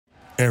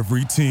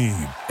Every team,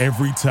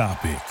 every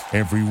topic,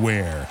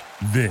 everywhere.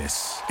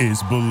 This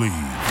is Believe.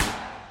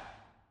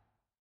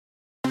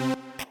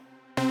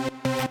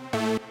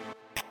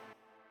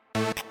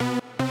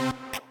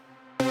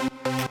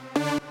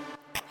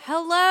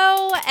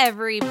 Hello,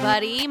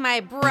 everybody,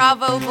 my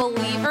Bravo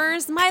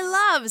believers, my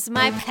loves,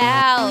 my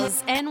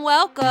pals, and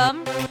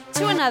welcome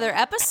to another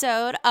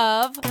episode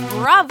of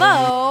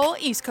Bravo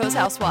East Coast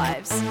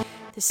Housewives.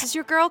 This is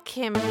your girl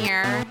Kim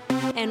here,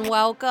 and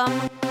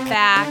welcome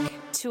back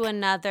to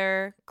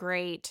another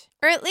great,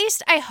 or at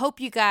least I hope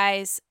you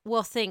guys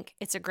will think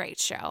it's a great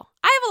show.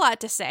 I have a lot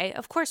to say.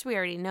 Of course, we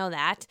already know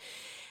that.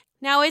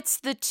 Now, it's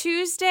the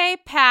Tuesday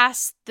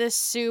past the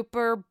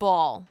Super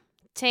Bowl.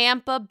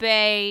 Tampa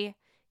Bay,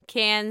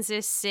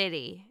 Kansas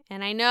City.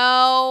 And I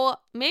know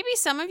maybe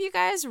some of you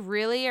guys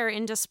really are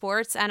into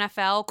sports,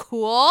 NFL,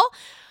 cool.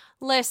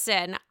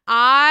 Listen,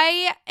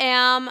 I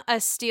am a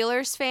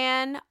Steelers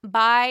fan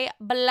by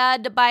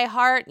blood, by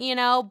heart,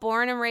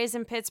 born and raised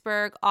in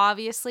Pittsburgh.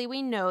 Obviously,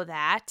 we know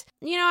that.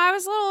 I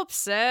was a little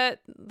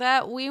upset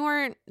that we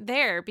weren't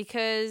there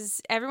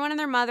because everyone and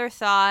their mother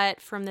thought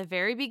from the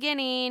very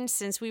beginning,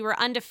 since we were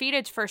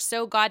undefeated for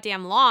so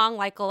goddamn long,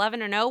 like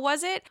 11-0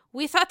 was it?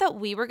 We thought that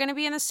we were going to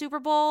be in the Super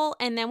Bowl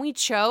and then we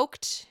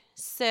choked.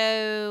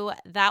 So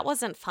that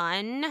wasn't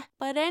fun.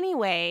 But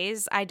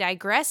anyways, I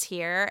digress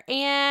here.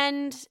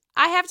 And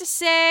I have to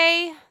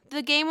say,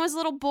 the game was a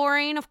little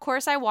boring. Of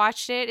course, I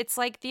watched it. It's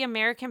like the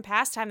American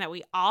pastime that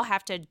we all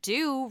have to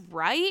do,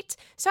 right?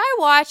 So I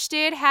watched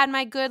it, had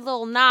my good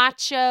little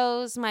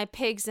nachos, my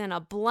pigs in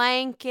a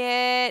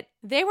blanket.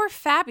 They were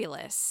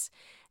fabulous.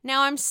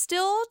 Now, I'm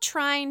still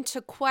trying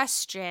to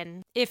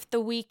question if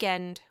The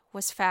Weeknd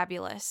was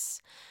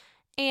fabulous.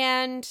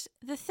 And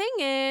the thing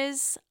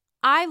is,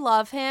 I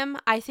love him.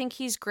 I think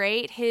he's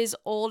great. His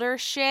older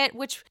shit,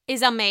 which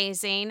is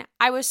amazing.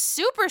 I was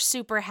super,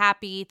 super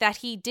happy that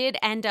he did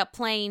end up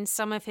playing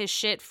some of his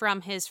shit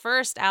from his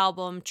first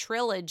album,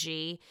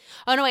 Trilogy.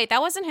 Oh, no, wait, that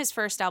wasn't his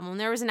first album.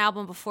 There was an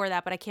album before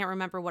that, but I can't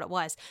remember what it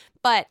was.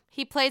 But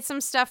he played some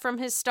stuff from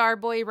his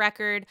Starboy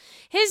record.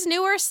 His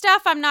newer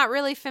stuff I'm not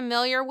really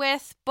familiar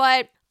with,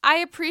 but I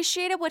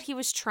appreciated what he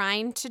was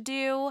trying to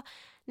do.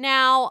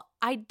 Now,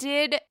 I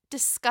did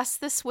discuss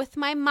this with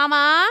my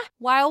mama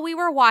while we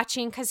were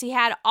watching because he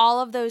had all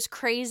of those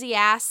crazy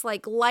ass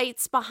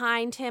lights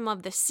behind him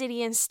of the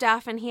city and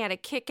stuff, and he had a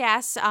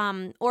kick-ass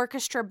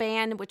orchestra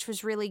band, which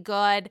was really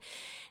good.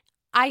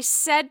 I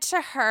said to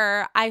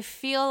her, I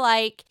feel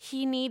like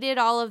he needed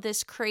all of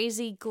this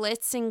crazy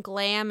glitz and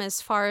glam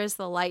as far as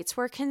the lights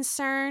were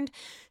concerned,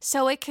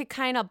 so it could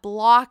kind of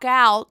block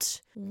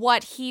out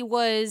what he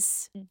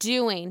was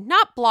doing.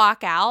 Not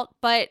block out,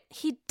 but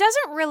he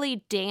doesn't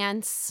really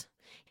dance.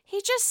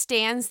 He just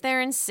stands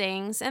there and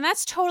sings, and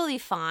that's totally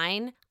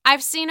fine.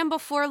 I've seen him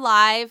before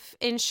live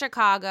in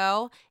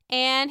Chicago,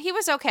 and he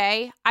was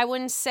okay. I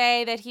wouldn't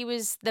say that he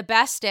was the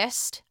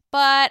bestest,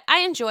 but I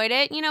enjoyed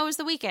it. It was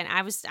The Weeknd.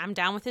 I'm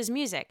down with his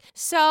music.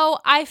 So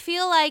I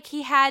feel like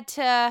he had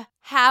to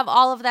have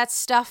all of that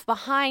stuff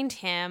behind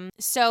him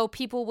so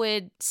people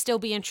would still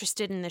be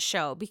interested in the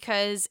show.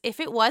 Because if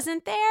it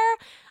wasn't there,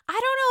 I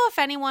don't know if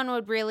anyone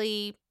would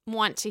really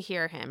want to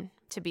hear him,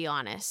 to be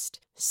honest.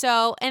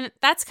 So, and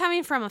that's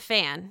coming from a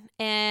fan.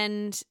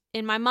 And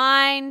in my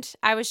mind,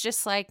 I was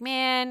just like,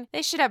 man,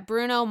 they should have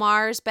Bruno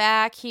Mars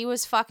back. He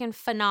was fucking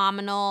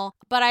phenomenal.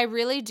 But I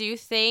really do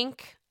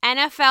think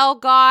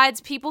NFL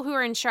gods, people who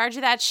are in charge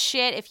of that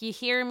shit, if you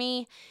hear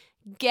me,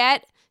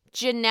 get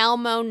Janelle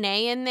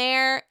Monáe in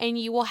there and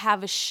you will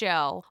have a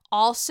show.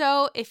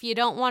 Also, if you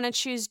don't want to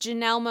choose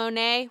Janelle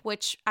Monáe,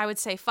 which I would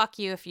say fuck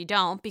you if you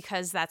don't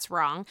because that's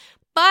wrong,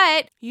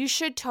 but you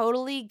should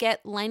totally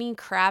get Lenny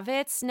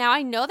Kravitz. Now,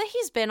 I know that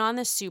he's been on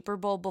the Super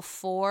Bowl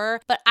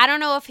before, but I don't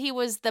know if he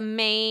was the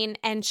main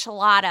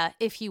enchilada,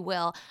 if you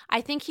will.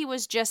 I think he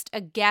was just a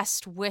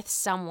guest with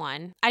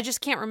someone. I just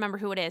can't remember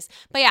who it is.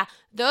 But yeah,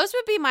 those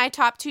would be my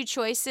top two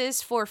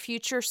choices for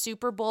future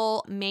Super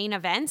Bowl main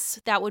events.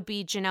 That would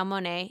be Janelle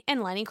Monáe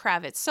and Lenny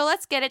Kravitz. So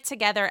let's get it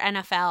together,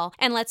 NFL,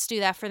 and let's do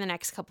that for the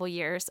next couple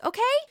years,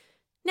 okay?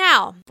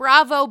 Now,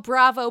 bravo,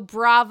 bravo,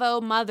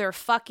 bravo,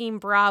 motherfucking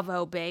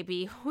bravo,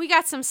 baby. We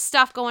got some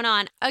stuff going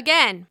on.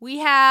 Again, we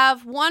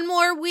have one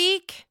more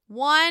week,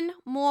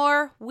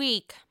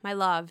 my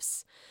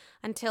loves,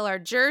 until our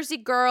Jersey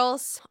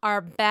girls are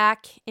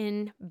back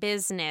in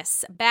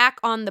business, back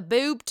on the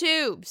boob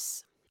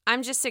tubes.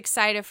 I'm just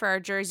excited for our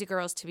Jersey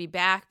girls to be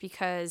back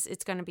because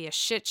it's going to be a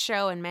shit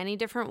show in many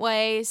different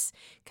ways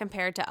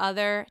compared to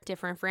other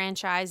different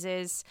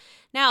franchises.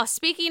 Now,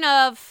 speaking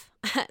of,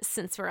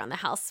 since we're on the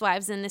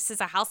Housewives and this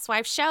is a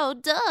housewife show,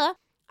 duh,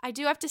 I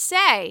do have to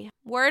say,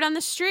 word on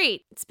the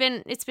street. It's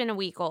been a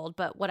week old,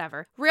 but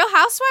whatever. Real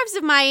Housewives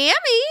of Miami.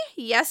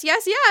 Yes.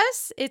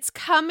 It's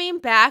coming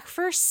back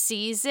for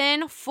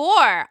season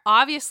 4.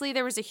 Obviously,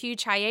 there was a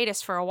huge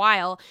hiatus for a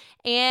while,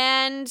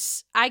 and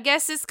I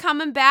guess it's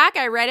coming back.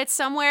 I read it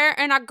somewhere,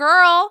 and a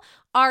girl,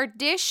 our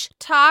dish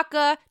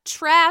talker,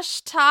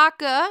 trash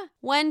talker,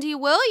 Wendy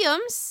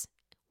Williams,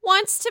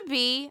 wants to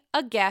be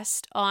a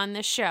guest on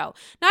the show.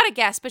 Not a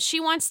guest, but she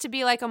wants to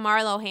be like a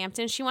Marlo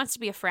Hampton. She wants to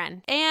be a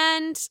friend.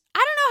 And I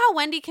don't know how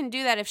Wendy can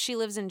do that if she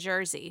lives in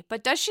Jersey.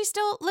 But does she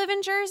still live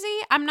in Jersey?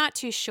 I'm not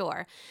too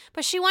sure.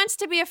 But she wants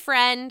to be a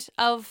friend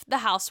of the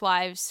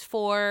housewives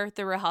for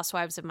the Real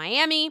Housewives of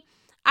Miami.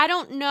 I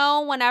don't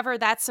know whenever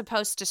that's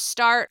supposed to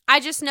start. I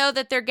just know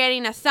that they're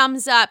getting a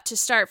thumbs up to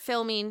start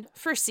filming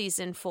for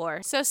season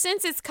 4. So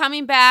since it's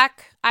coming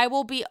back, I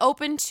will be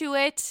open to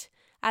it.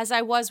 As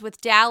I was with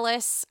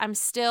Dallas, I'm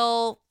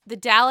still, the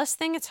Dallas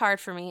thing, it's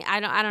hard for me. I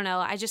don't know.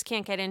 I just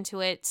can't get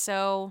into it.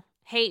 So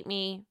hate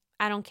me.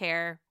 I don't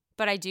care.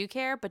 But I do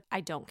care, but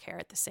I don't care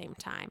at the same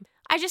time.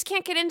 I just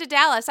can't get into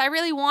Dallas. I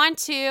really want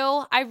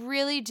to. I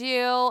really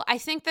do. I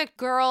think the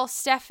girl,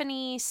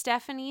 Stephanie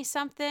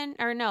something,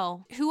 or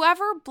no,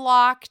 whoever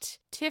blocked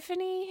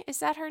Tiffany, is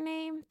that her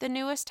name? The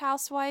newest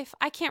housewife?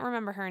 I can't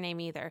remember her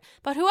name either.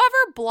 But whoever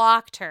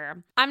blocked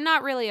her, I'm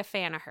not really a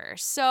fan of her.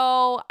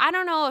 So I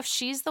don't know if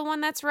she's the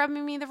one that's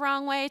rubbing me the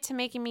wrong way to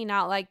making me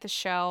not like the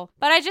show.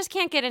 But I just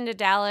can't get into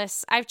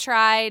Dallas. I've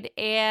tried,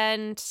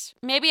 and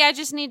maybe I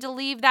just need to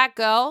leave that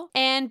go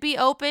and be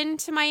open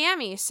to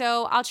Miami.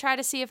 So I'll try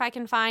to see if I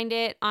can find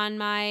it on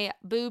my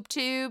boob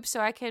tube so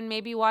I can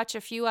maybe watch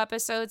a few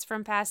episodes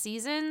from past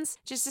seasons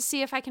just to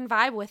see if I can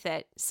vibe with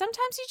it.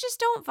 Sometimes you just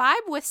don't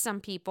vibe with some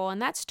people,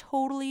 and that's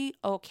totally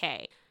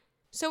okay.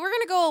 So we're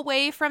going to go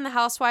away from the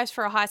housewives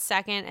for a hot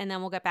second, and then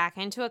we'll get back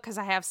into it because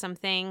I have some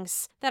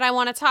things that I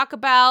want to talk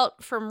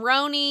about from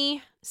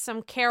Roni,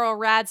 some Carol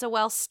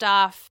Radzawell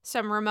stuff,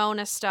 some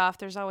Ramona stuff.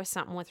 There's always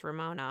something with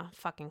Ramona,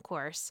 fucking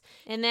course.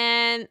 And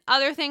then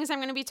other things I'm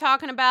going to be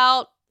talking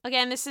about.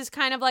 Again, this is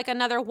kind of like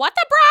another What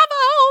the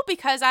Bravo,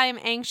 because I am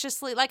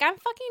anxiously, like, I'm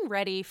fucking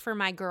ready for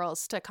my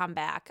girls to come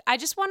back. I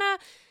just want to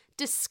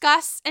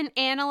discuss and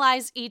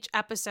analyze each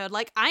episode.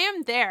 Like, I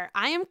am there.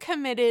 I am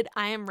committed.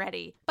 I am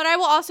ready. But I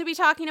will also be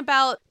talking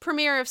about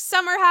premiere of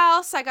Summer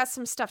House. I got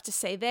some stuff to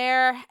say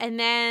there. And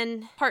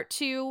then part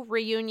 2,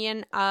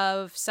 reunion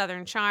of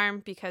Southern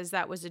Charm, because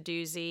that was a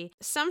doozy.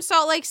 Some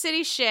Salt Lake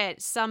City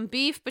shit. Some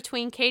beef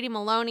between Katie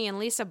Maloney and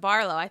Lisa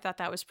Barlow. I thought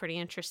that was pretty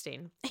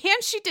interesting.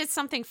 And she did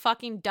something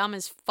fucking dumb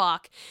as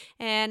fuck.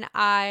 And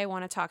I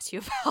want to talk to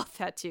you about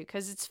that too,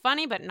 because it's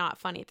funny, but not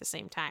funny at the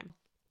same time.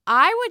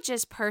 I would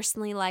just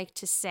personally like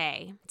to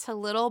say to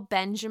little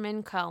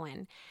Benjamin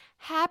Cohen,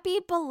 happy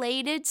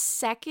belated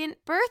 2nd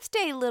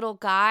birthday, little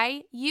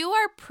guy. You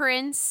are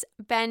Prince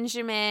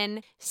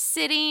Benjamin,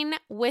 sitting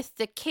with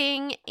the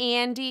King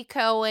Andy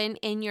Cohen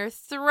in your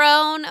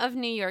throne of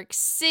New York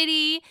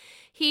City.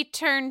 He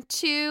turned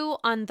 2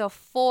 on the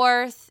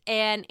 4th,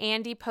 and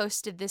Andy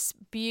posted this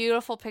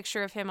beautiful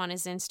picture of him on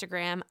his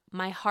Instagram.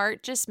 My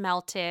heart just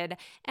melted,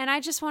 and I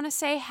just want to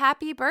say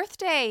happy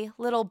birthday,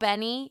 little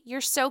Benny.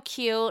 You're so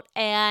cute,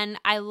 and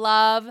I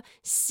love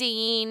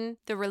seeing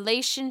the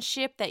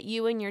relationship that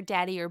you and your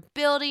daddy are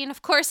building.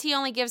 Of course, he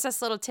only gives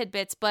us little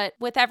tidbits, but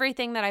with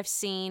everything that I've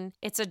seen,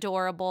 it's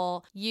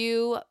adorable.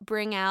 You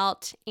bring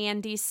out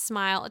Andy's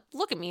smile.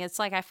 Look at me. It's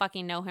like I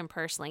fucking know him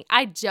personally.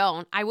 I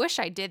don't. I wish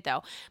I did,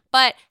 though.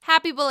 But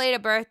happy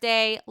belated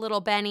birthday,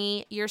 little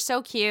Benny. You're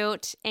so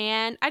cute.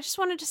 And I just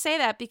wanted to say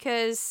that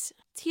because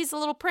he's a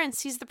little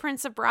prince. He's the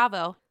Prince of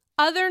Bravo.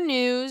 Other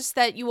news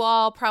that you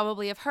all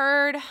probably have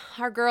heard,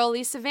 our girl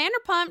Lisa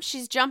Vanderpump,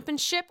 she's jumping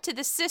ship to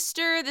the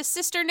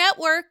sister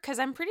network, because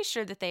I'm pretty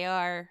sure that they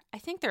are. I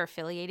think they're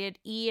affiliated,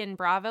 E and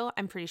Bravo.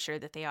 I'm pretty sure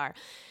that they are.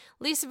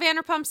 Lisa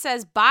Vanderpump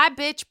says, bye,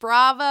 bitch,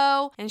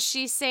 Bravo. And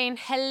she's saying,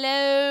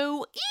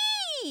 hello,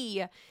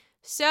 E.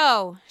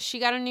 So, she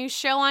got a new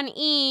show on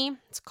E.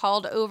 It's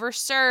called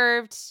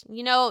Overserved.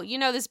 You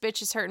know this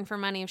bitch is hurting for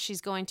money if she's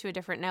going to a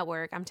different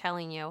network, I'm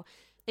telling you.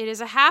 It is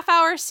a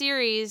half-hour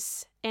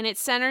series, and it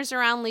centers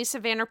around Lisa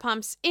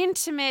Vanderpump's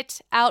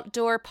intimate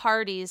outdoor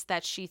parties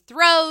that she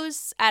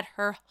throws at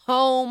her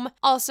home,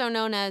 also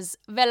known as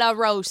Villa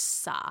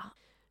Rosa.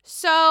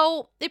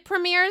 So, it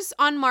premieres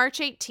on March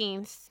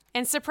 18th.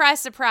 And surprise,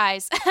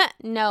 surprise,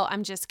 no,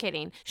 I'm just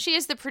kidding. She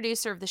is the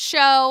producer of the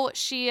show.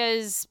 She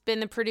has been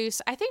the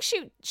producer. I think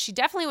she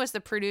definitely was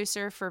the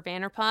producer for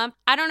Vanderpump.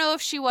 I don't know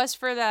if she was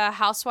for the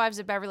Housewives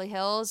of Beverly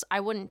Hills. I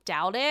wouldn't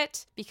doubt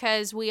it,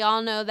 because we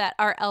all know that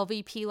our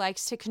LVP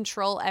likes to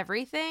control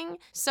everything.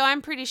 So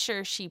I'm pretty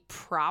sure she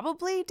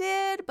probably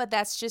did, but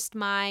that's just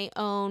my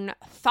own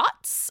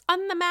thoughts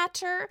on the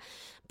matter.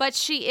 But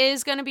she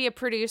is going to be a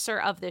producer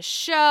of this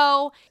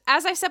show.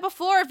 As I said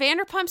before,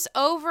 Vanderpump's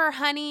over,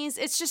 honeys.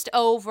 It's just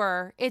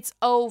over. It's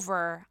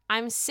over.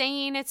 I'm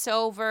saying it's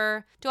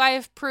over. Do I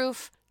have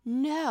proof?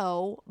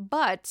 No,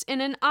 but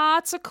in an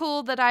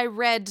article that I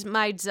read,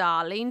 my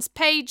darlings,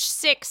 page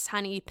 6,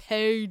 honey,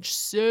 page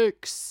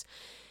 6.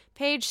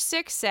 Page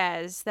 6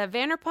 says that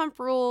Vanderpump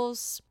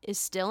Rules is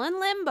still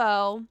in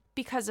limbo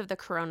because of the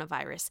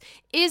coronavirus.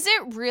 Is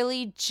it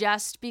really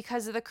just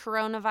because of the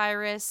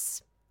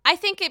coronavirus? I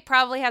think it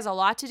probably has a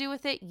lot to do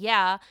with it,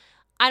 yeah.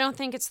 I don't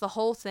think it's the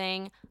whole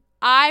thing.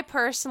 I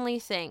personally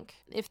think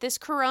if this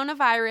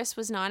coronavirus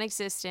was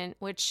non-existent,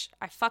 which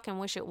I fucking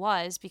wish it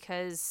was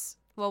because,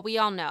 well, we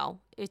all know,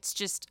 it's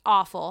just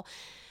awful.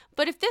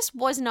 But if this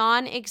was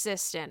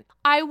non-existent,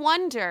 I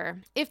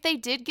wonder if they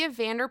did give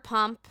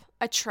Vanderpump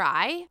a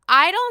try.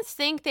 I don't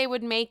think they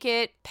would make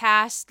it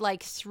past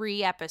like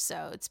 3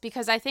 episodes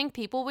because I think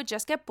people would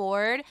just get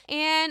bored,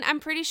 and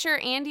I'm pretty sure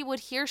Andy would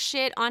hear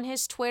shit on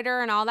his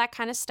Twitter and all that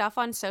kind of stuff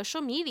on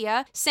social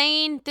media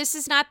saying this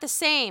is not the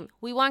same.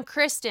 We want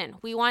Kristen.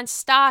 We want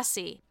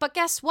Stassi. But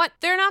guess what?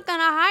 They're not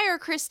gonna hire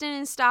Kristen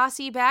and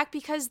Stassi back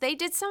because they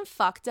did some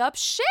fucked up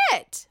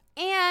shit.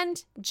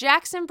 And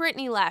Jackson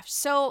Brittany left,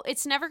 so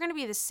it's never going to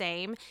be the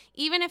same.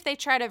 Even if they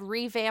try to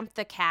revamp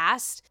the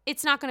cast,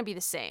 it's not going to be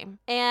the same.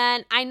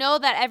 And I know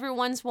that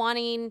everyone's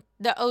wanting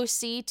the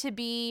OC to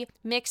be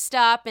mixed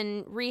up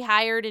and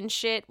rehired and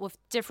shit with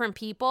different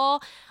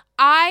people.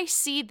 I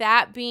see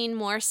that being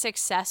more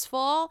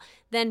successful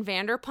than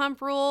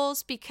Vanderpump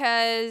Rules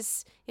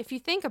because if you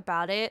think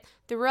about it,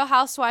 the Real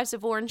Housewives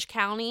of Orange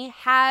County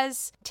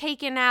has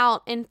taken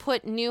out and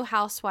put new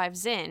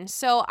housewives in.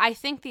 So I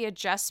think the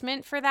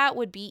adjustment for that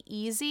would be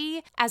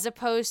easy as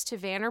opposed to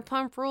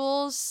Vanderpump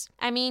Rules.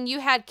 I mean, you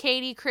had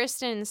Katie,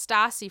 Kristen, and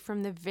Stassi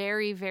from the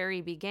very,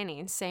 very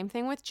beginning. Same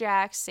thing with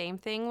Jax, same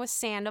thing with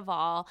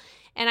Sandoval.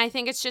 And I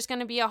think it's just going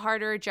to be a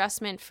harder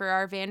adjustment for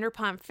our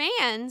Vanderpump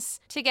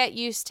fans to get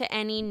used to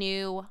any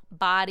new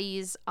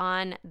bodies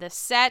on the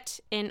set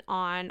and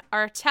on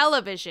our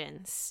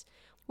televisions.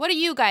 What do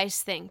you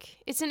guys think?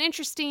 It's an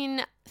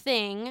interesting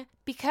thing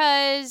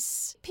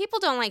because people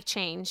don't like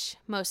change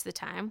most of the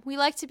time. We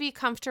like to be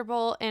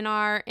comfortable in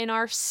our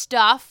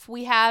stuff.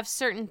 We have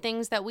certain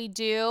things that we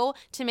do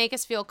to make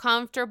us feel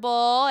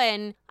comfortable,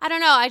 and I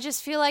don't know, I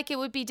just feel like it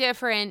would be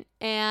different,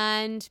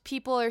 and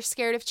people are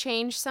scared of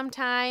change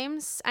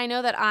sometimes. I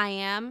know that I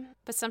am,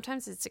 but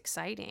sometimes it's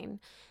exciting.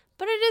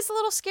 But it is a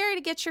little scary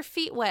to get your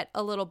feet wet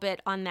a little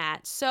bit on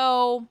that.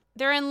 So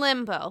they're in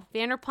limbo.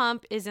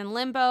 Vanderpump is in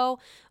limbo,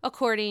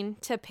 according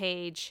to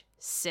page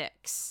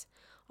 6.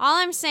 All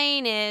I'm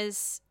saying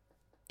is,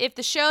 if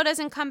the show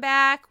doesn't come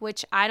back,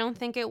 which I don't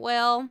think it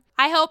will,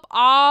 I hope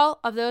all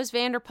of those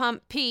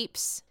Vanderpump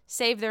peeps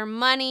save their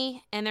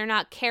money and they're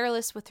not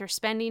careless with their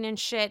spending and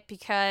shit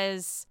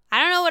because I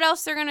don't know what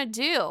else they're going to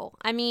do.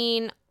 I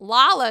mean,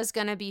 Lala's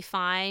going to be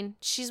fine.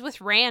 She's with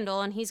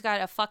Randall and he's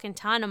got a fucking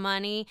ton of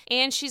money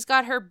and she's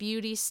got her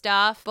beauty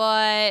stuff,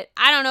 but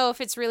I don't know if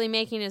it's really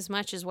making as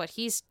much as what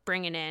he's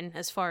bringing in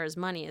as far as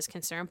money is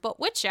concerned, but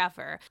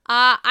whichever.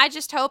 I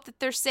just hope that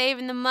they're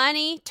saving the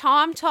money.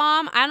 Tom,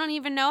 I don't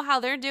even know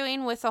how they're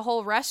doing with the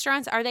whole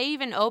restaurants. Are they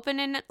even open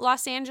in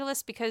Los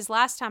Angeles? Because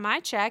last time I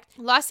checked,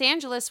 Los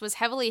Angeles was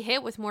heavily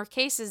hit with more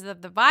cases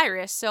of the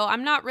virus, so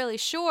I'm not really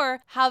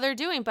sure how they're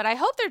doing, but I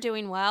hope they're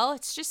doing well.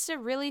 It's just a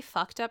really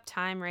fucked up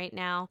time right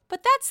now.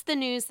 But that's the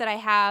news that I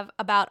have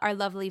about our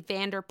lovely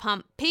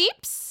Vanderpump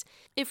peeps.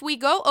 If we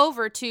go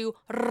over to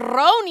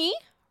Roni,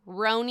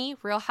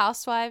 Real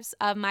Housewives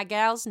of My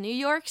Gals, New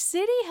York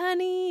City,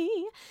 honey.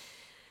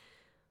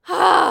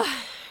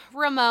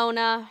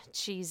 Ramona,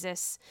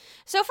 Jesus.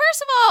 So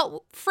first of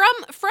all, from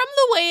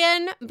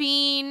Luann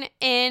being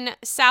in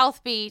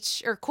South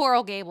Beach or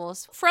Coral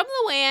Gables, from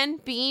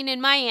Luann being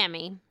in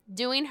Miami,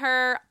 doing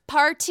her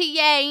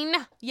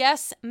partying,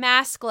 yes,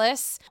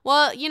 maskless.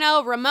 Well, you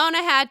know, Ramona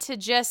had to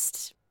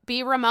just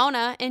be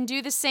Ramona and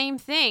do the same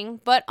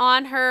thing, but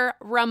on her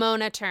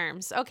Ramona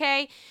terms,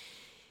 okay?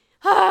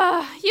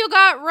 You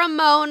got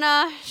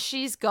Ramona.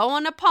 She's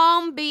going to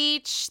Palm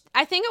Beach.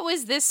 I think it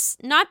was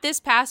not this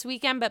past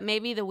weekend, but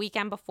maybe the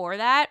weekend before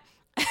that.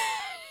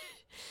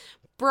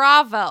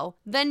 Bravo.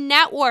 The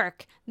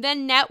network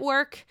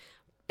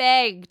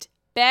begged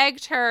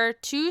her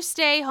to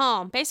stay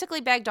home.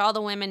 Basically begged all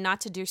the women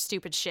not to do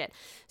stupid shit.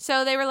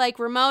 So they were like,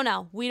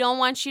 Ramona, we don't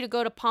want you to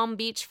go to Palm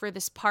Beach for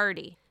this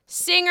party.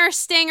 Singer,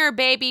 stinger,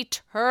 baby,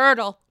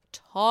 turtle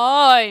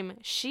time.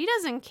 She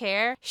doesn't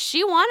care.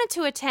 She wanted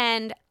to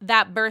attend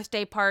that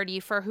birthday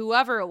party for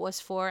whoever it was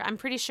for. I'm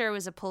pretty sure it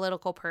was a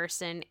political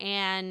person,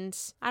 and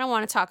I don't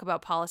want to talk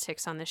about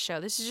politics on this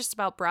show. This is just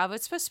about Bravo.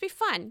 It's supposed to be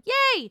fun.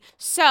 Yay!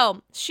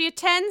 So she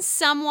attends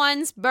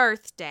someone's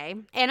birthday,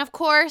 and of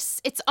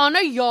course it's on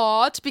a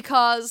yacht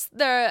because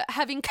they're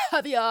having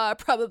caviar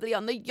probably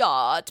on the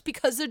yacht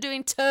because they're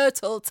doing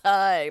turtle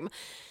time.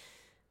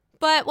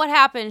 But what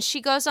happens? She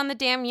goes on the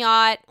damn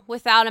yacht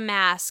without a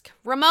mask.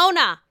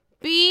 Ramona,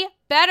 be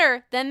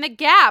better than the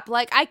Gap.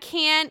 Like, I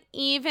can't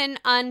even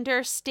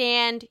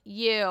understand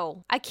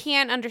you. I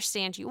can't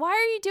understand you. Why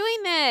are you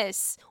doing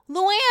this?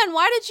 Luann,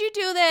 why did you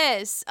do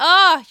this?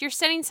 You're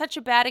setting such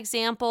a bad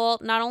example,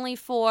 not only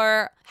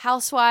for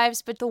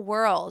housewives, but the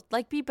world.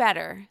 Like, be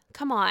better.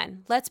 Come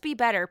on, let's be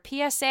better.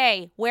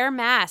 PSA, wear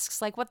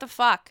masks. Like, what the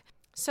fuck?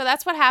 So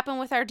that's what happened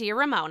with our dear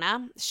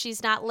Ramona.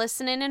 She's not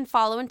listening and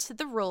following to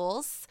the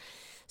rules.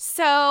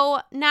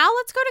 So now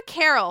let's go to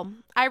Carol.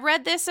 I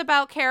read this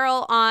about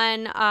Carol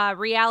on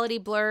Reality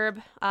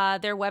Blurb,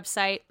 their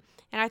website,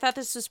 and I thought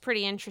this was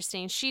pretty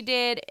interesting. She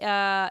did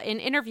an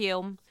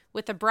interview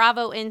with a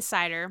Bravo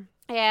insider,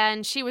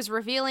 and she was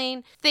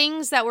revealing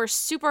things that were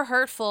super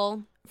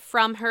hurtful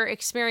from her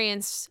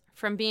experience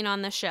from being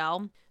on the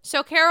show.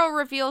 So Carol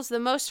reveals the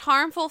most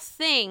harmful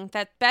thing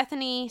that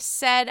Bethany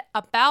said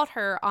about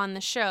her on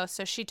the show.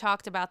 So she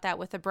talked about that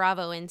with a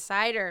Bravo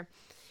insider.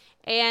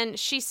 And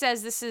she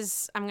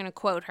says, I'm going to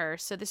quote her.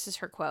 So this is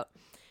her quote.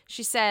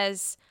 She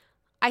says,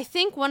 "I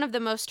think one of the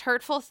most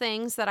hurtful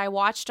things that I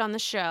watched on the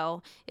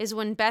show is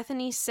when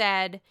Bethany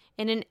said,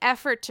 in an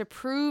effort to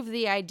prove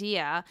the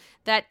idea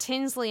that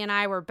Tinsley and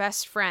I were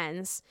best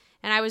friends,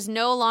 and I was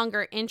no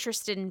longer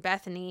interested in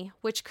Bethany,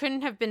 which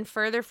couldn't have been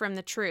further from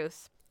the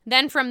truth.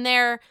 Then from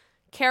there,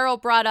 Carol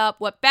brought up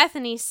what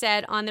Bethany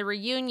said on the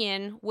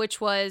reunion,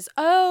 which was,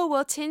 oh,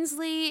 well,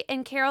 Tinsley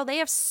and Carol, they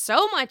have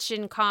so much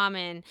in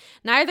common.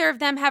 Neither of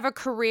them have a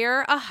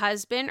career, a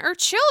husband, or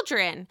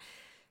children.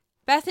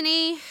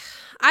 Bethany,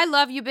 I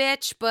love you,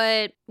 bitch,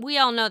 but we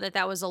all know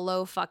that was a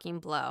low fucking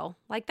blow.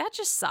 Like, that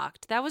just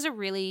sucked. That was a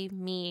really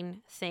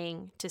mean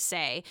thing to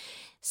say.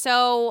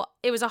 So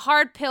it was a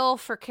hard pill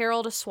for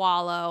Carol to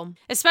swallow,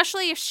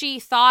 especially if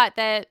she thought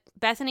that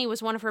Bethany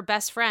was one of her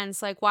best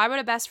friends. Like, why would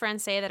a best friend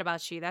say that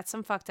about you? That's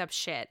some fucked up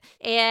shit.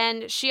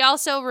 And she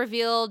also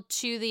revealed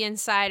to the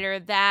insider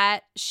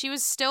that she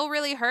was still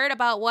really hurt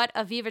about what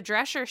Aviva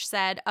Drescher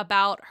said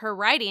about her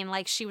writing,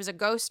 like she was a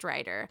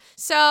ghostwriter.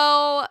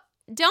 So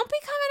don't be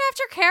coming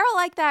after Carol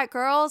like that,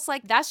 girls.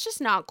 Like, that's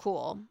just not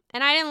cool.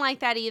 And I didn't like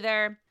that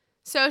either.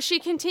 So she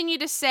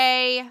continued to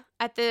say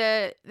at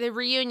the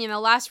reunion, the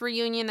last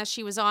reunion that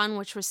she was on,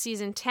 which was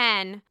season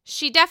 10,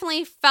 she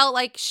definitely felt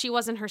like she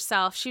wasn't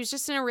herself. She was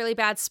just in a really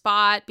bad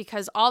spot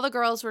because all the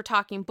girls were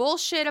talking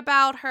bullshit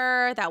about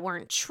her that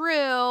weren't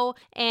true.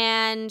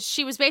 And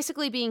she was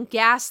basically being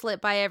gaslit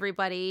by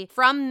everybody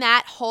from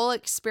that whole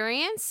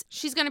experience.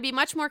 She's going to be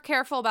much more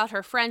careful about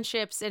her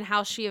friendships and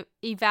how she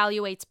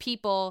evaluates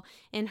people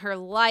in her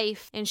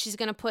life. And she's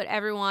going to put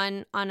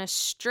everyone on a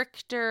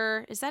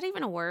stricter, is that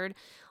even a word?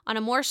 On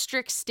a more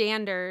strict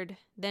standard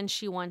than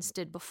she once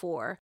did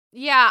before.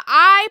 Yeah,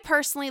 I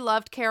personally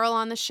loved Carol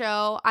on the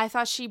show. I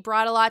thought she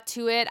brought a lot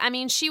to it. I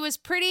mean, she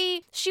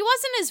wasn't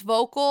as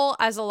vocal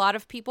as a lot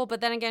of people, but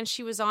then again,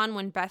 she was on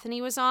when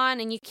Bethany was on,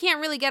 and you can't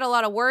really get a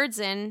lot of words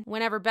in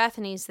whenever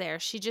Bethany's there.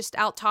 She just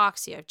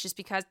out-talks you just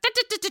because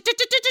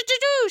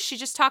she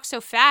just talks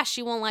so fast,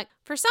 she won't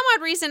for some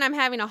odd reason, I'm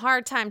having a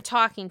hard time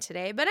talking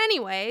today. But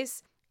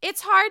anyways,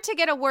 it's hard to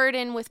get a word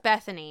in with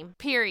Bethany,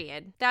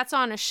 period. That's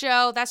on a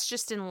show. That's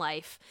just in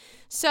life.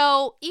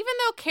 So even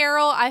though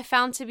Carol I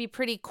found to be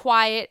pretty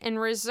quiet and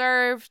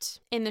reserved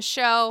in the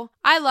show,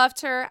 I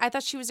loved her. I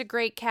thought she was a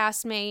great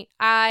castmate.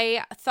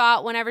 I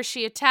thought whenever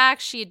she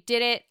attacked, she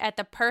did it at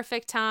the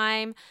perfect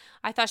time.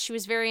 I thought she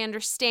was very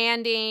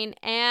understanding,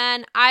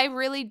 and I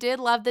really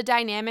did love the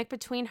dynamic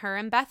between her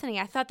and Bethany.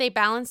 I thought they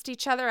balanced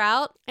each other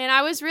out, and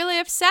I was really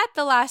upset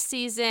the last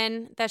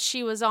season that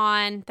she was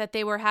on, that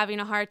they were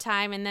having a hard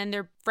time, and then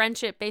their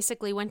friendship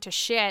basically went to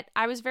shit.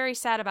 I was very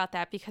sad about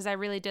that because I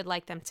really did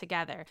like them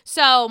together.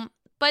 So,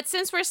 but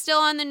since we're still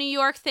on the New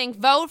York thing,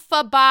 vote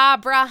for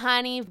Barbara,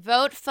 honey.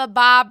 Vote for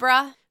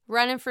Barbara.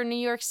 Running for New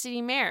York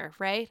City mayor,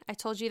 right? I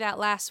told you that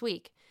last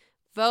week.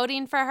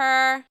 Voting for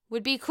her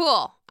would be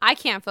cool. I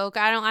can't vote.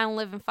 I don't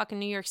live in fucking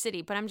New York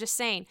City, but I'm just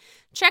saying,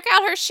 check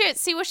out her shit,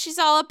 see what she's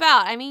all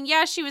about. I mean,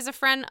 yeah, she was a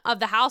friend of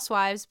the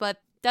housewives,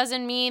 but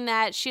doesn't mean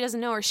that she doesn't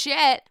know her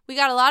shit. We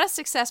got a lot of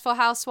successful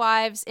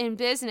housewives in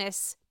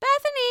business.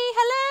 Bethany,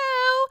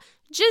 hello.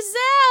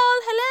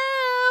 Giselle,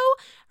 hello.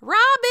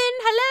 Robin,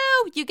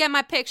 hello. You get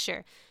my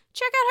picture.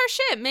 Check out her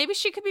shit. Maybe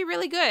she could be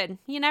really good.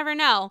 You never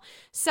know.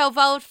 So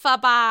vote for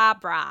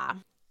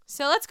Barbara.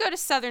 So let's go to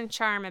Southern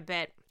Charm a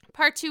bit.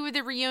 Part 2 of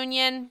the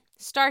reunion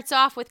starts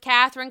off with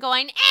Catherine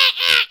going,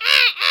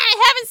 I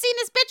haven't seen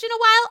this bitch in a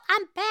while.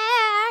 I'm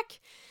back.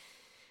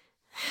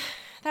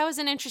 That was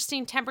an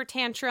interesting temper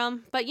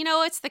tantrum. But you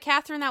know, it's the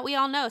Catherine that we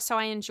all know, so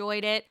I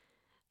enjoyed it.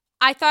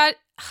 I thought,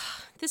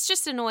 this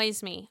just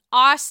annoys me.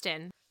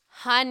 Austin.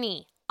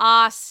 Honey.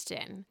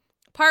 Austin.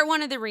 Part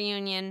 1 of the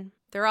reunion.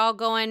 They're all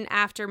going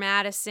after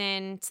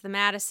Madison. It's the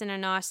Madison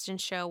and Austin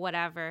show,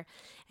 whatever.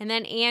 And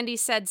then Andy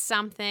said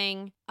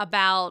something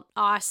about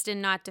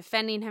Austin not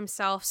defending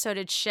himself. So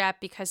did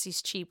Shep because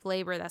he's cheap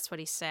labor. That's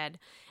what he said.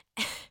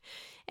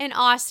 And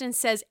Austin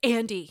says,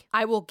 Andy,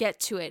 I will get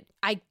to it.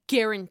 I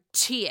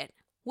guarantee it.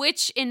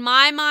 Which, in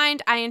my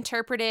mind, I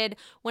interpreted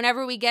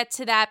whenever we get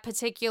to that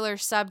particular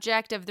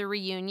subject of the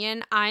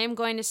reunion, I am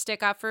going to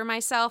stick up for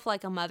myself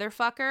like a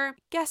motherfucker.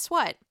 Guess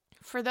what?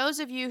 For those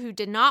of you who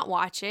did not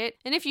watch it,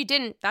 and if you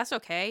didn't, that's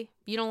okay.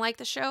 You don't like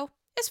the show?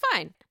 It's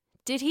fine.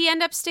 Did he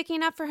end up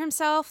sticking up for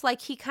himself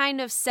like he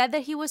kind of said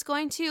that he was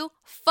going to?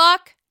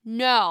 Fuck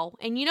no.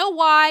 And you know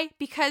why?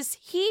 Because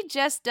he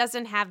just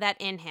doesn't have that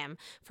in him.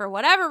 For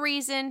whatever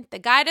reason, the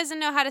guy doesn't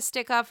know how to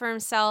stick up for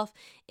himself.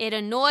 It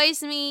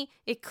annoys me.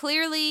 It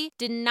clearly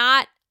did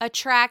not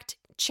attract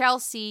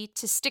Chelsea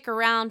to stick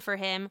around for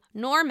him,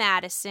 nor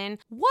Madison.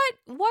 What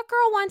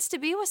girl wants to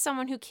be with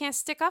someone who can't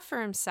stick up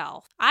for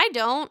himself? I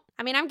don't.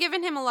 I mean, I'm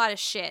giving him a lot of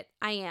shit.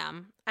 I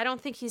am. I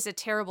don't think he's a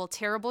terrible,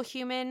 terrible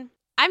human.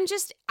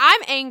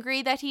 I'm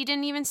angry that he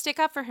didn't even stick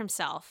up for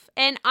himself.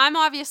 And I'm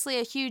obviously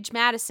a huge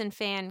Madison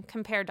fan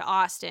compared to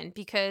Austin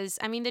because,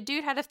 I mean, the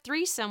dude had a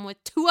threesome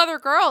with 2 other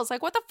girls.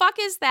 Like, what the fuck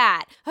is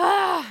that?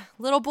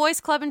 Little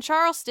boys club in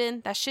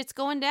Charleston. That shit's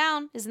going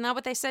down. Isn't that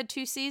what they said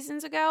 2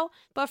 seasons ago?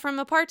 But from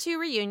the part 2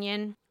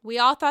 reunion, we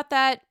all thought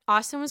that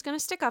Austin was going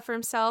to stick up for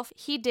himself.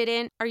 He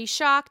didn't. Are you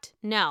shocked?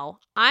 No,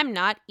 I'm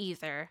not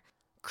either.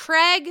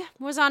 Craig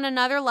was on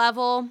another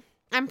level.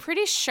 I'm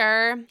pretty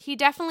sure he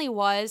definitely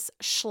was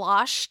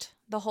sloshed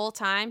the whole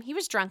time. He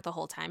was drunk the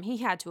whole time. He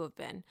had to have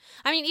been.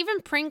 I mean, even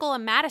Pringle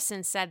and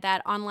Madison said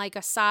that on like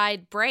a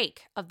side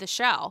break of the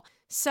show.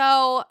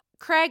 So,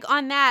 Craig,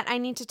 on that, I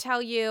need to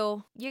tell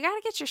you, you got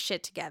to get your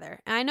shit together.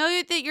 And I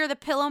know that you're the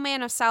pillow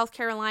man of South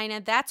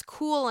Carolina. That's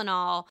cool and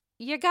all.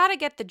 You got to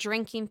get the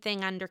drinking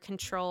thing under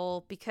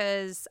control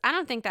because I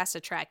don't think that's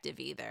attractive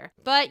either.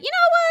 But you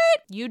know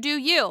what? You do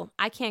you.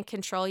 I can't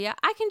control you.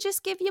 I can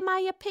just give you my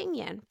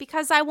opinion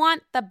because I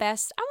want the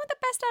best. I want the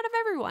best out of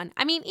everyone.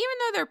 I mean, even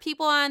though there are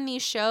people on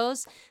these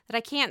shows that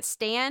I can't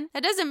stand,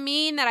 that doesn't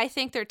mean that I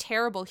think they're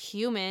terrible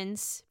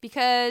humans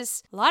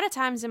because a lot of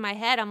times in my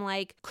head, I'm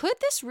like, could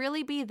this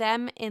really be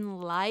them in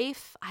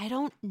life? I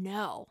don't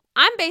know.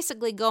 I'm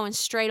basically going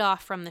straight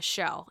off from the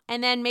show.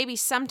 And then maybe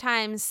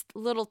sometimes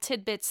little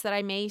tidbits that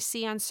I may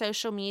see on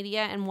social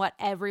media and what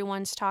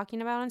everyone's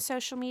talking about on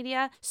social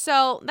media.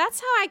 So that's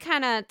how I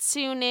kind of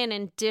tune in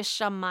and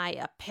dish my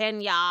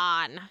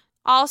opinion.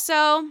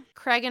 Also,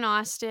 Craig and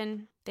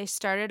Austin, they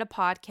started a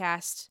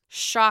podcast.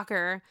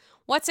 Shocker.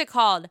 What's it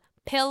called?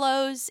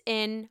 Pillows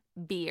in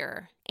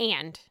Beer.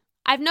 And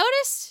I've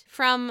noticed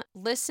from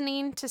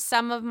listening to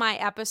some of my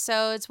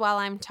episodes while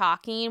I'm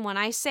talking, when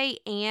I say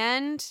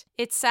and,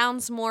 it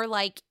sounds more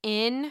like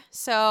in.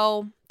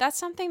 So that's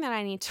something that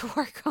I need to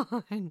work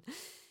on.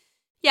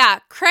 Yeah,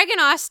 Craig and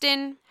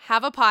Austin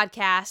have a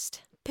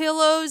podcast,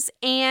 Pillows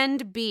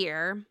and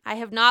Beer. I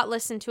have not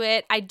listened to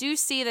it. I do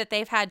see that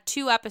they've had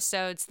 2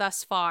 episodes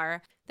thus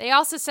far. They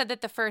also said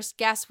that the first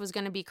guest was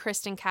going to be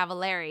Kristen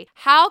Cavallari.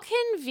 How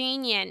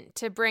convenient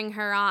to bring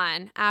her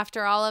on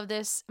after all of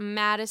this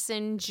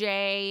Madison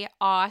J.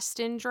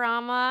 Austin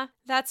drama.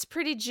 That's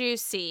pretty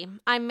juicy.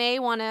 I may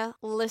want to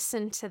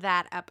listen to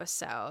that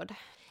episode.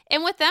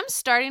 And with them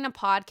starting a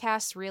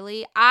podcast,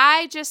 really,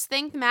 I just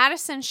think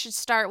Madison should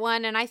start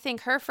one, and I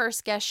think her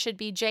first guest should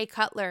be Jay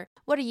Cutler.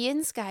 What do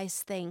yins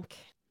guys think?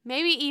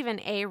 Maybe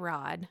even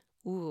A-Rod.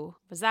 Ooh,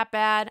 was that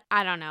bad?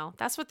 I don't know.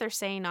 That's what they're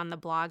saying on the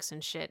blogs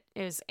and shit,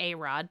 is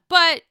A-Rod.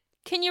 But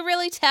can you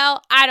really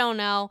tell? I don't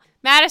know.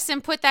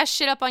 Madison, put that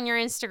shit up on your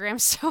Instagram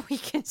so we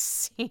can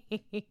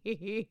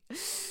see.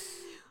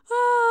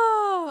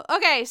 Oh,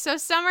 okay, so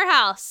Summer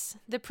House.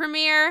 The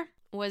premiere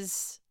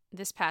was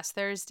this past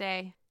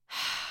Thursday.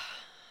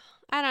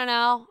 I don't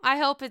know. I'm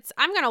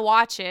going to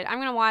watch it. I'm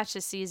going to watch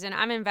this season.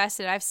 I'm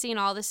invested. I've seen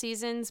all the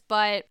seasons,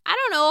 but I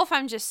don't know if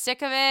I'm just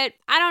sick of it.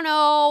 I don't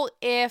know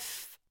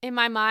if in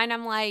my mind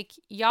I'm like,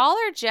 y'all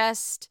are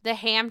just the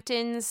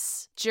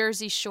Hamptons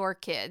Jersey Shore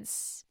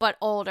kids, but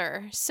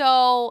older.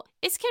 So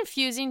it's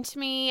confusing to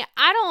me.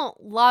 I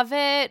don't love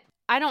it.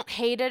 I don't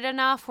hate it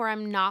enough where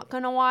I'm not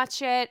going to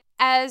watch it.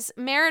 As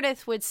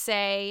Meredith would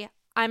say,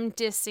 I'm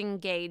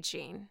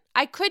disengaging.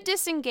 I could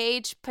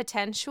disengage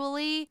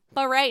potentially,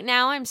 but right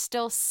now I'm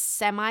still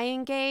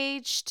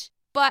semi-engaged.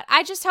 But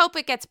I just hope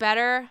it gets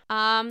better.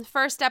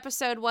 First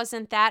episode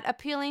wasn't that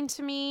appealing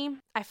to me.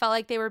 I felt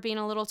like they were being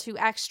a little too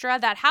extra.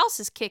 That house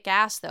is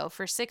kick-ass, though.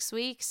 For 6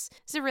 weeks,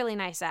 it's a really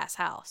nice-ass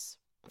house.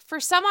 For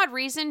some odd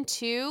reason,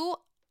 too,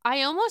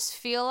 I almost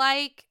feel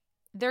like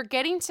they're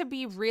getting to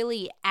be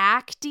really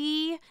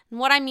acty. And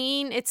what I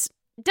mean, it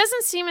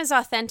doesn't seem as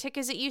authentic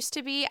as it used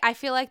to be. I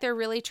feel like they're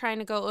really trying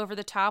to go over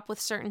the top with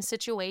certain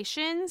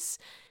situations.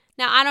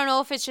 Now, I don't know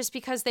if it's just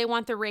because they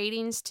want the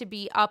ratings to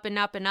be up and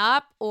up and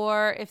up,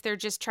 or if they're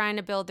just trying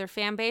to build their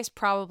fan base.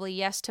 Probably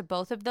yes to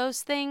both of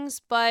those things,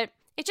 but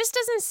it just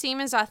doesn't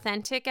seem as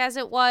authentic as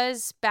it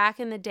was back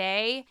in the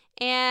day.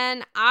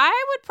 And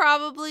I would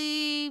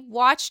probably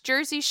watch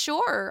Jersey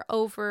Shore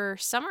over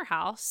Summer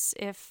House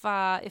if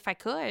I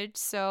could.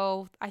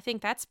 So I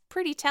think that's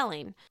pretty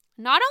telling.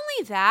 Not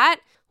only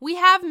that, we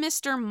have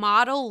Mr.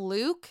 Model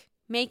Luke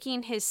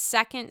making his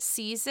 2nd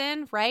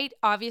season, right?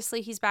 Obviously,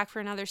 he's back for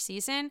another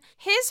season.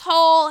 His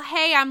whole,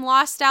 hey, I'm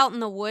lost out in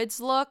the woods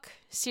look.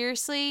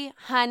 Seriously,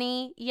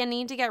 honey, you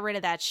need to get rid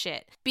of that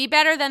shit. Be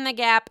better than the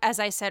Gap, as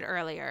I said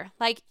earlier.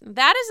 Like,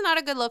 that is not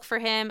a good look for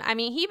him. I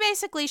mean, he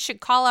basically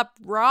should call up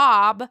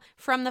Rob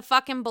from the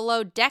fucking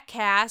Below Deck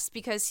cast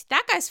because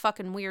that guy's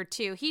fucking weird,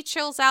 too. He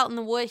chills out in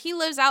the wood. He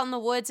lives out in the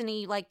woods and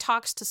he, like,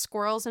 talks to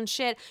squirrels and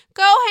shit.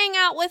 Go hang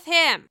out with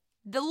him.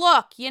 The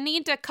look, you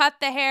need to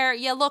cut the hair.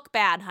 You look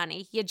bad,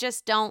 honey. You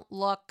just don't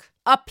look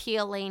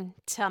appealing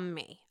to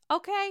me.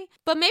 Okay?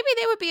 But maybe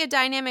they would be a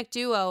dynamic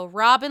duo.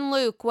 Rob and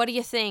Luke, what do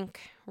you think?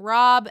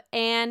 Rob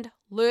and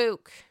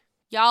Luke.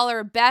 Y'all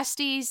are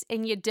besties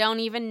and you don't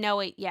even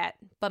know it yet.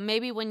 But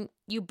maybe when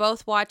you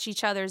both watch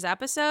each other's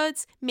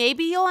episodes,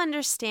 maybe you'll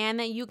understand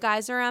that you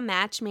guys are a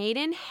match made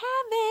in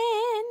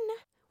heaven.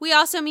 We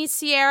also meet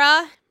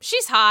Sierra.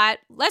 She's hot.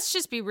 Let's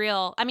just be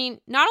real. I mean,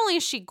 not only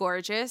is she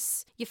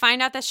gorgeous, you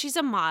find out that she's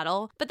a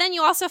model, but then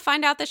you also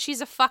find out that she's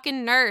a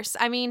fucking nurse.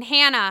 I mean,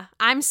 Hannah,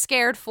 I'm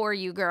scared for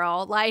you,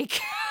 girl. Like,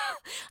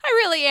 I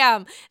really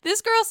am.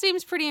 This girl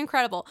seems pretty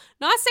incredible.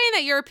 Not saying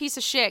that you're a piece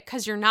of shit,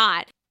 because you're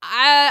not.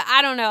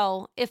 I don't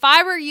know. If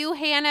I were you,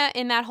 Hannah,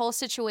 in that whole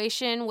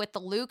situation with the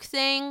Luke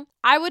thing,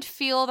 I would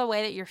feel the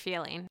way that you're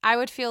feeling. I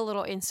would feel a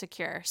little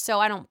insecure.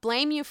 So I don't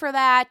blame you for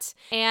that.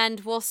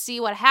 And we'll see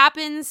what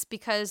happens,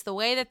 because the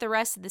way that the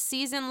rest of the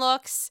season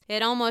looks,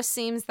 it almost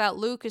seems that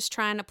Luke is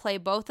trying to play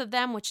both of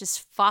them, which is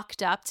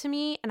fucked up to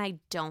me, and I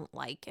don't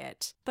like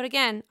it. But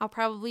again, I'll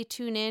probably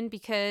tune in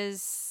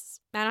because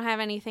I don't have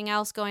anything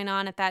else going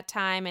on at that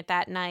time, at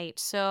that night.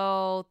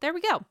 So there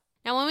we go.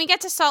 Now, when we get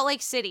to Salt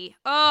Lake City,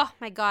 oh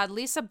my God,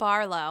 Lisa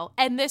Barlow.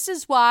 And this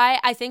is why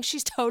I think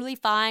she's totally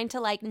fine to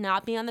like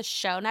not be on the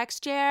show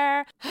next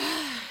year.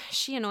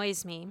 She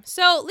annoys me.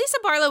 So Lisa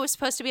Barlow was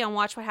supposed to be on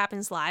Watch What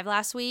Happens Live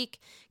last week.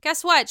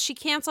 Guess what? She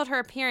canceled her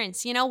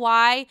appearance. You know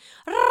why?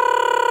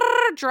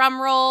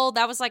 Drum roll.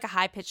 That was like a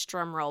high-pitched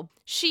drum roll.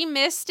 She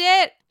missed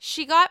it.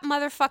 She got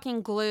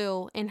motherfucking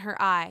glue in her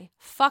eye.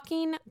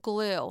 Fucking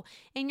glue.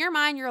 In your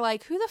mind, you're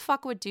like, who the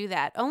fuck would do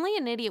that? Only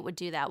an idiot would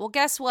do that. Well,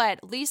 guess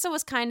what? Lisa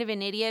was kind of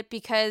an idiot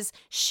because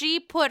she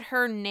put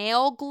her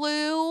nail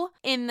glue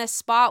in the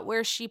spot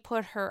where she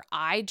put her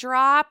eye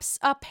drops,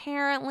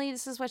 apparently.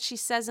 This is what she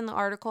says in the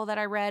article that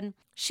I read.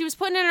 She was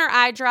putting in her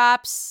eye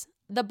drops.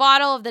 The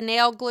bottle of the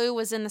nail glue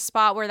was in the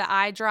spot where the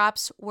eye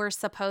drops were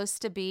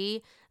supposed to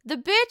be. The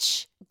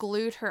bitch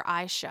glued her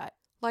eye shut.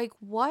 Like,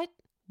 what?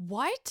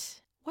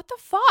 What? What the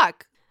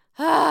fuck?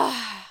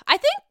 I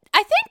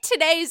think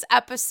today's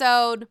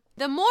episode,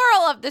 the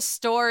moral of the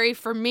story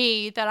for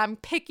me that I'm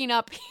picking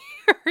up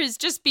here is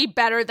just be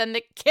better than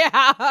the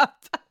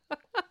Gap.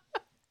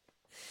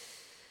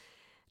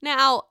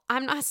 Now,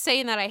 I'm not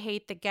saying that I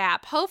hate the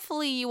Gap.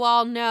 Hopefully you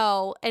all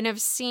know and have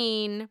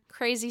seen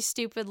Crazy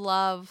Stupid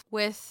Love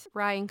with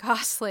Ryan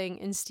Gosling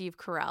and Steve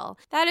Carell.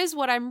 That is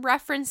what I'm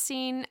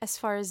referencing as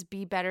far as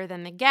be better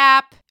than the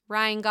Gap.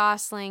 Ryan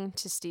Gosling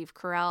to Steve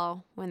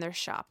Carell when they're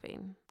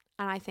shopping.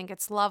 And I think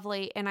it's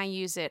lovely and I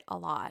use it a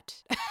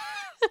lot.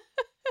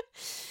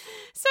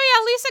 So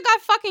yeah, Lisa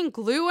got fucking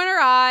glue in her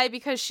eye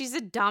because she's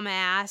a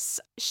dumbass.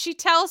 She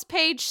tells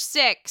Page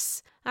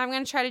 6, I'm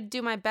going to try to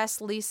do my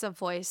best Lisa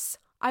voice.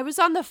 I was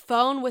on the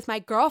phone with my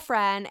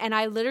girlfriend and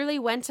I literally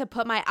went to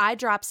put my eye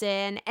drops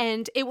in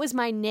and it was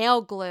my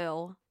nail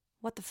glue.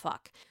 What the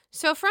fuck?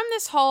 So from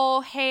this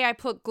whole, hey, I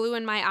put glue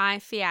in my eye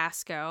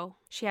fiasco,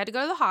 she had to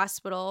go to the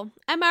hospital.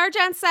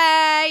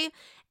 Emergency!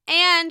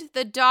 And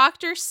the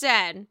doctor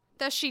said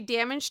that she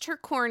damaged her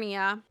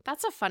cornea.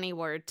 That's a funny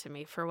word to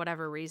me for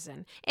whatever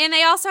reason. And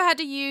they also had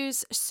to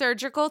use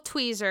surgical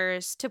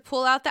tweezers to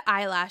pull out the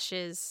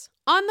eyelashes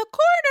on the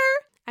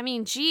corner. I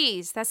mean,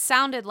 geez, that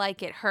sounded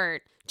like it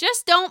hurt.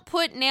 Just don't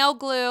put nail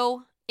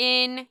glue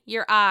in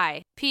your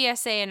eye.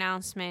 PSA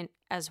announcement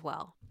as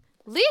well.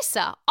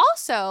 Lisa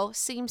also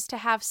seems to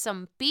have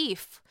some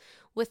beef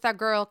with our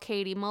girl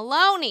Katie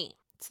Maloney.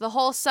 It's the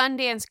whole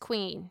Sundance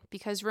Queen,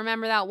 because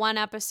remember that one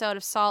episode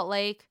of Salt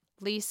Lake?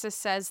 Lisa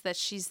says that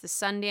she's the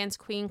Sundance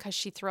Queen because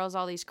she throws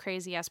all these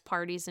crazy-ass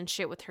parties and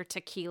shit with her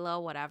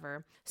tequila,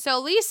 whatever. So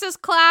Lisa's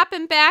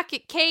clapping back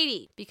at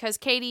Katie because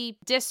Katie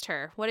dissed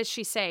her. What did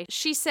she say?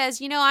 She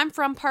says, you know, I'm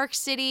from Park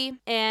City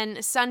and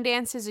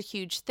Sundance is a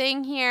huge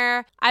thing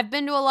here. I've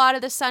been to a lot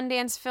of the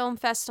Sundance Film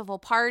Festival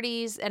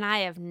parties and I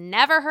have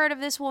never heard of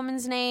this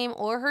woman's name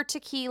or her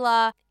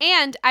tequila.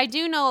 And I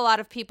do know a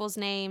lot of people's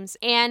names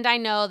and I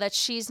know that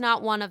she's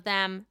not one of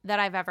them that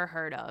I've ever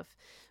heard of.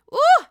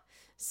 Ooh!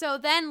 So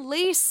then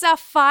Lisa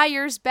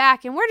fires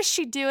back. And where does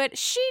she do it?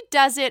 She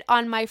does it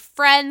on my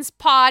friend's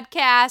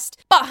podcast,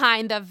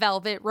 Behind the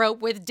Velvet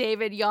Rope with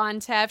David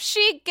Yontef.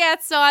 She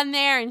gets on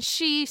there and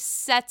she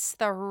sets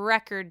the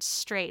record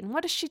straight. And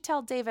what does she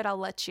tell David? I'll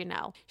let you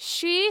know.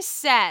 She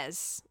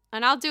says,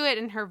 and I'll do it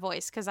in her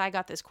voice because I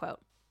got this quote.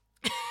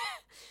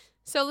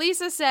 So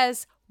Lisa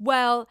says,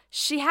 well,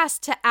 she has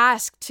to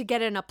ask to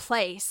get in a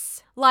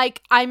place.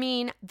 Like, I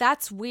mean,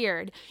 that's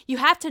weird. You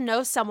have to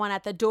know someone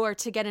at the door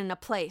to get in a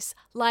place.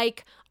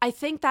 Like, I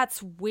think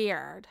that's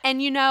weird.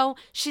 And you know,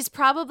 she's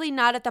probably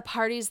not at the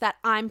parties that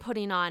I'm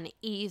putting on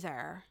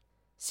either.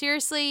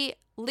 Seriously,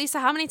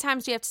 Lisa, how many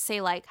times do you have to say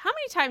like? How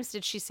many times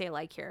did she say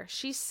like here?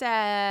 She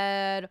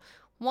said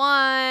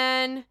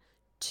 1,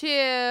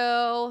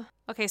 2.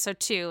 Okay, so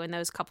 2 in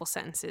those couple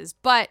sentences.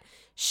 But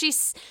she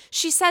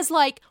says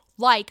like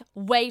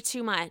way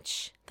too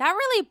much. That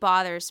really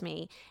bothers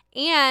me.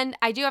 And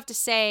I do have to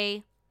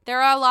say,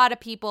 there are a lot of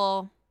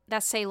people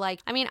that say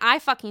like. I mean, I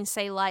fucking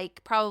say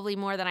like probably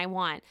more than I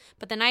want.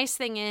 But the nice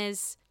thing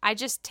is, I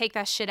just take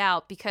that shit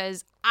out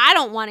because I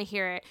don't want to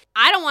hear it.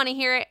 I don't want to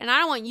hear it. And I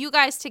don't want you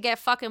guys to get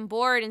fucking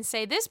bored and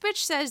say, this bitch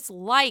says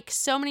like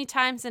so many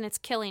times and it's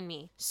killing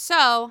me.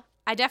 So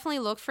I definitely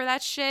look for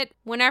that shit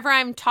whenever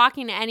I'm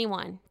talking to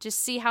anyone. Just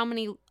see how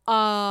many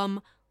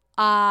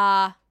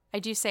I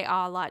do say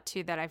a lot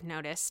too that I've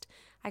noticed.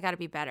 I gotta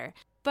be better.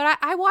 But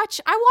I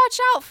watch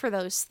out for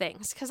those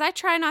things because I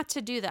try not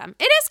to do them.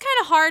 It is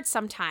kind of hard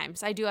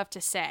sometimes, I do have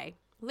to say.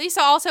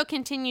 Lisa also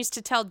continues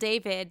to tell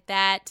David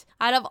that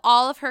out of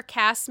all of her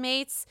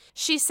castmates,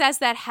 she says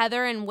that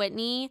Heather and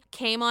Whitney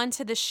came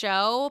onto the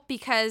show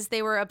because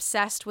they were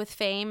obsessed with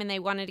fame and they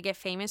wanted to get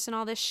famous and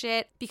all this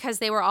shit because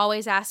they were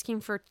always asking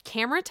for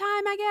camera time,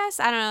 I guess.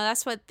 I don't know.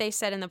 That's what they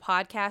said in the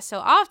podcast. So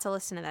I'll have to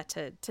listen to that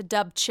to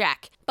dub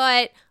check.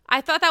 But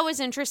I thought that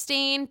was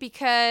interesting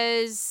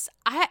because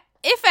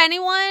if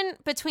anyone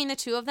between the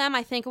two of them,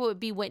 I think it would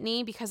be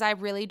Whitney because I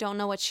really don't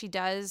know what she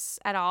does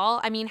at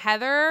all. I mean,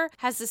 Heather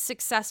has a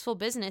successful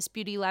business,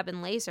 Beauty Lab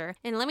and Laser.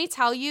 And let me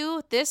tell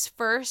you, this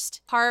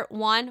first part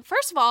 1,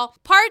 first of all,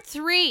 part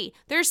 3,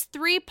 there's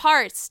 3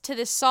 parts to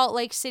this Salt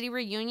Lake City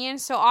reunion.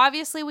 So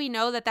obviously we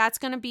know that that's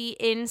going to be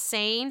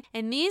insane.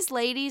 And these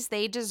ladies,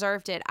 they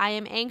deserved it. I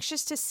am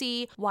anxious to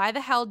see why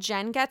the hell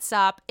Jen gets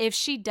up. If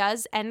she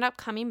does end up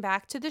coming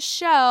back to the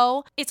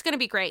show, it's going to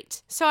be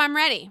great. So I'm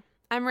ready.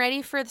 I'm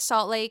ready for the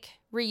Salt Lake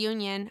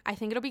reunion. I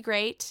think it'll be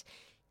great.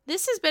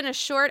 This has been a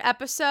short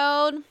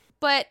episode,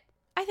 but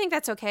I think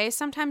that's okay.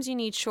 Sometimes you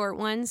need short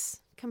ones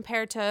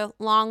compared to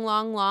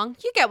long.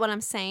 You get what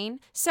I'm saying.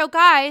 So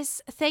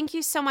guys, thank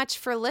you so much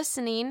for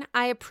listening.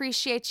 I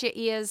appreciate your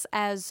ears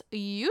as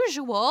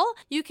usual.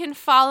 You can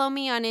follow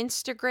me on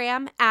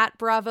Instagram at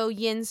Bravo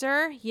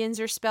Yinzer.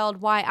 Yinzer spelled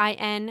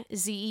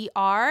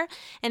Yinzer.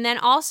 And then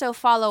also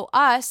follow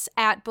us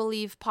at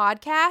Believe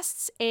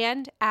Podcasts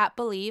and at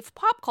Believe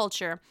Pop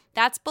Culture.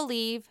 That's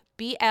Believe,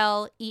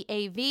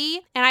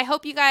 BLEAV. And I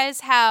hope you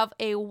guys have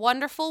a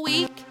wonderful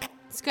week.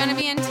 It's going to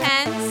be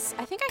intense.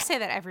 I think I say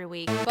that every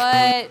week,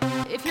 but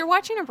if you're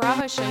watching a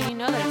Bravo show, you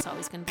know that it's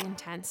always going to be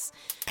intense.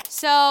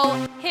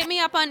 So hit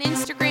me up on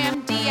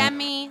Instagram, DM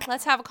me.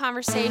 Let's have a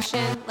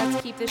conversation. Let's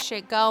keep this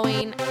shit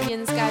going.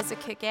 Yins guys are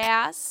kick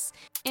ass.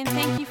 And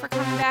thank you for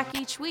coming back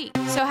each week.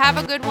 So have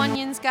a good one,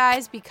 Yins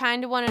guys. Be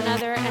kind to one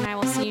another, and I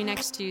will see you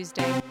next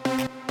Tuesday.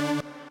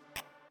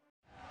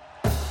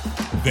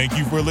 Thank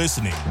you for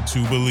listening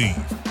to Believe.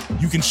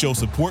 You can show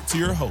support to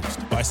your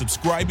host by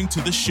subscribing to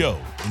the show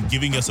and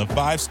giving us a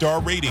 5-star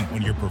rating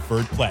on your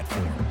preferred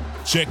platform.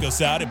 Check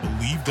us out at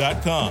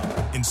Believe.com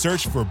and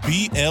search for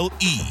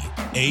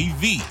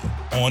BLEAV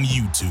on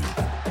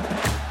YouTube.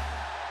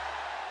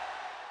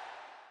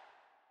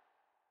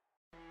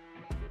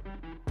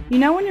 You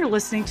know when you're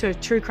listening to a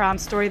true crime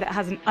story that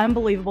has an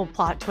unbelievable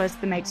plot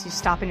twist that makes you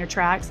stop in your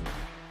tracks?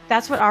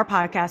 That's what our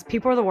podcast,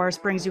 People Are the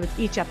Worst, brings you with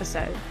each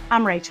episode.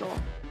 I'm Rachel.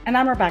 And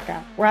I'm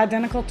Rebecca. We're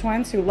identical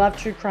twins who love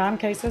true crime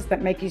cases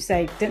that make you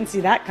say, didn't see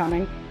that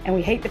coming, and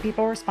we hate the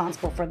people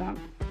responsible for them.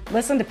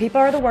 Listen to People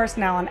Are the Worst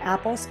now on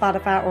Apple,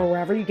 Spotify, or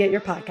wherever you get your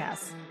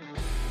podcasts.